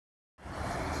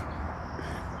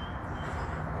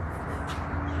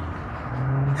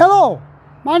Hello,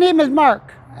 my name is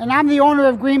Mark, and I'm the owner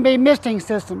of Green Bay Misting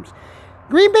Systems.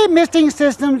 Green Bay Misting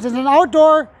Systems is an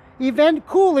outdoor event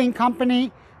cooling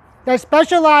company that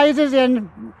specializes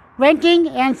in renting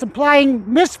and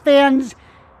supplying mist fans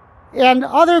and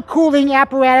other cooling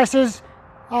apparatuses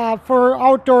for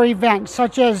outdoor events,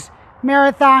 such as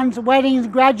marathons, weddings,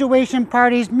 graduation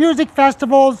parties, music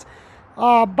festivals,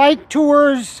 bike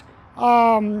tours,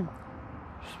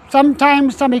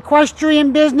 sometimes some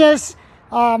equestrian business,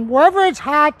 wherever it's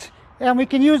hot, and we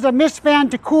can use a mist fan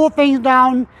to cool things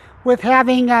down with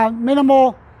having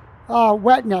minimal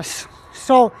wetness.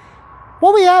 So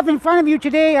what we have in front of you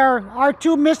today are our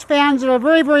two mist fans that are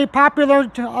very, very popular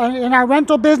in our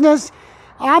rental business.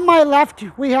 On my left,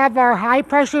 we have our high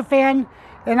pressure fan,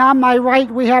 and on my right,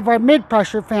 we have our mid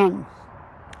pressure fan.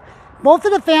 Both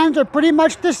of the fans are pretty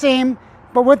much the same,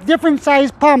 but with different size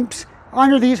pumps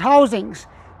under these housings.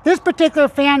 This particular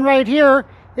fan right here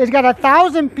has got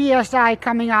 1,000 PSI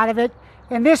coming out of it,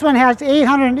 and this one has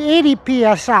 880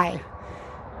 PSI.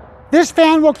 This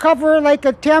fan will cover like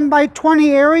a 10 by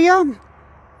 20 area,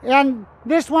 and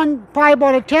this one probably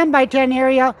about a 10 by 10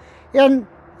 area. In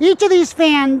each of these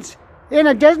fans, in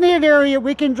a designated area,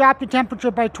 we can drop the temperature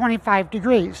by 25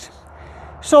 degrees.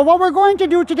 So what we're going to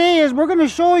do today is we're going to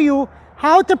show you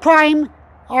how to prime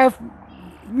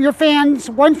your fans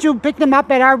once you pick them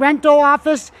up at our rental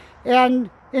office and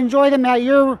enjoy them at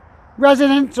your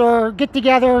residence or get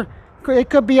together. It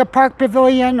could be a park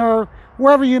pavilion or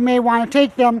wherever you may want to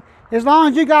take them. As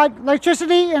long as you got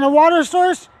electricity and a water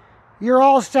source, you're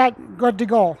all set, good to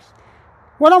go.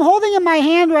 What I'm holding in my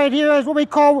hand right here is what we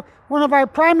call one of our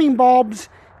priming bulbs,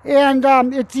 and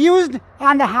it's used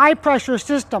on the high pressure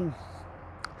system.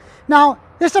 Now,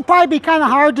 this will probably be kind of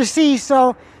hard to see,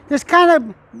 so just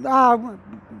kind of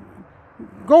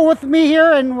go with me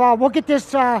here and we'll get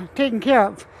this taken care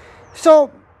of.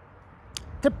 So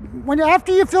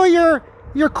after you fill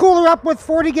your cooler up with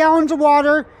 40 gallons of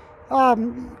water,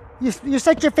 you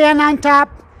set your fan on top,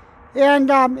 and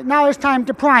now it's time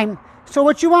to prime. So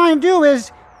what you want to do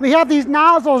is, we have these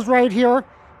nozzles right here.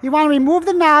 You want to remove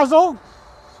the nozzle,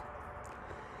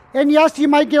 and yes, you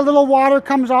might get a little water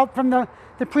comes out from the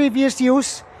previous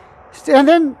use. And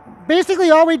then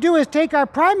basically all we do is take our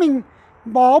priming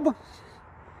bulb,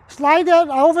 slide that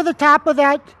over the top of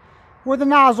that where the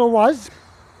nozzle was,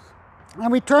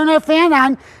 and we turn our fan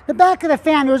on. The back of the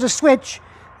fan, there's a switch.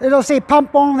 It'll say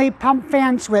pump only, pump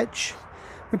fan switch.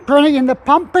 We turn it in the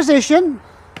pump position.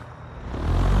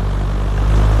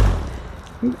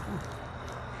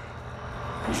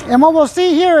 And what we'll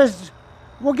see here is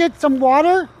we'll get some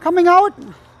water coming out.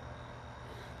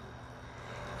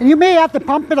 And you may have to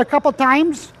pump it a couple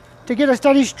times to get a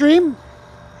steady stream.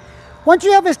 Once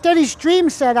you have a steady stream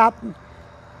set up,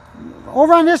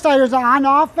 over on this side there's an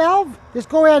on-off valve. Just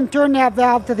go ahead and turn that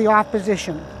valve to the off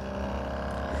position.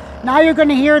 Now you're going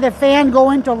to hear the fan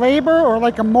go into labor or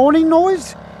like a moaning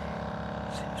noise.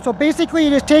 So basically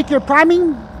you just take your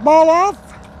priming ball off.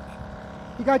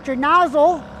 You got your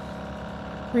nozzle.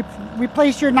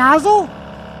 Replace your nozzle.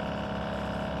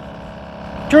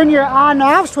 Turn your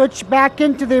on-off switch back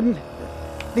into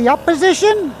the up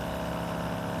position.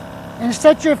 And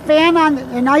set your fan on,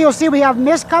 and now you'll see we have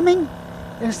mist coming.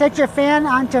 And set your fan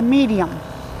onto medium.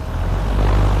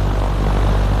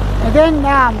 And then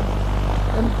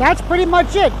and that's pretty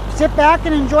much it. Sit back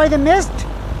and enjoy the mist.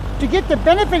 To get the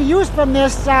benefit use from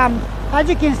this, as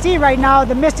you can see right now,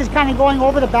 the mist is kind of going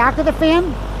over the back of the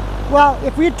fan. Well,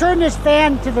 if we turn this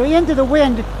fan into the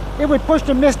wind, it would push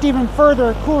the mist even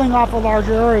further, cooling off a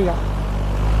larger area.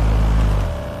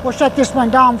 We'll shut this one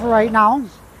down for right now.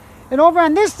 And over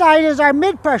on this side is our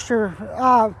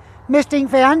mid-pressure misting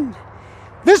fan.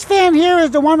 This fan here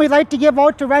is the one we like to give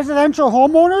out to residential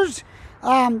homeowners.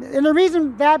 And the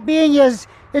reason that being is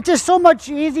it's just so much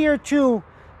easier to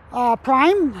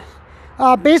prime.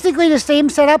 Basically the same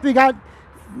setup. We got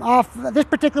this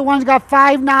particular one's got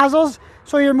 5 nozzles.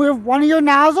 So you remove one of your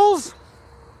nozzles,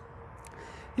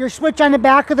 your switch on the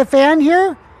back of the fan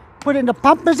here, put it in the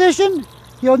pump position.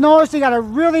 You'll notice you got a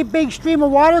really big stream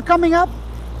of water coming up.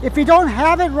 If you don't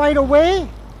have it right away,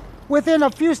 within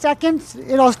a few seconds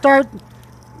it'll start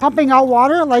pumping out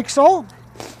water like so.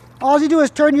 All you do is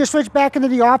turn your switch back into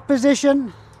the off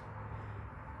position,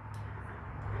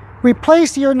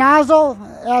 replace your nozzle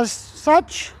as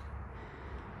such,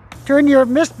 turn your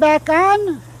mist back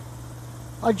on,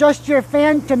 adjust your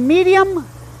fan to medium,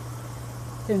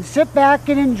 and sit back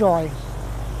and enjoy.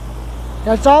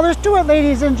 That's all there's to it,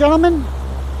 ladies and gentlemen.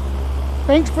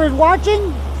 Thanks for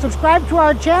watching. Subscribe to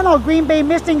our channel,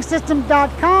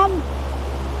 greenbaymistingsystems.com.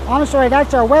 I'm sorry,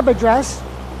 that's our web address.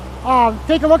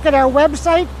 Take a look at our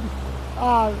website.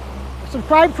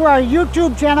 subscribe to our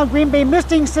YouTube channel, Green Bay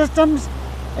Misting Systems,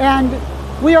 and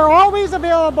we are always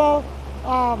available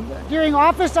during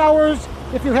office hours.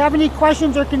 If you have any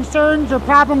questions or concerns or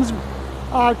problems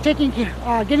getting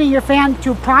your fan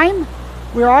to prime,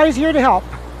 we're always here to help.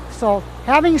 So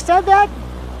having said that,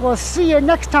 we'll see you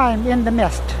next time in the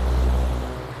mist.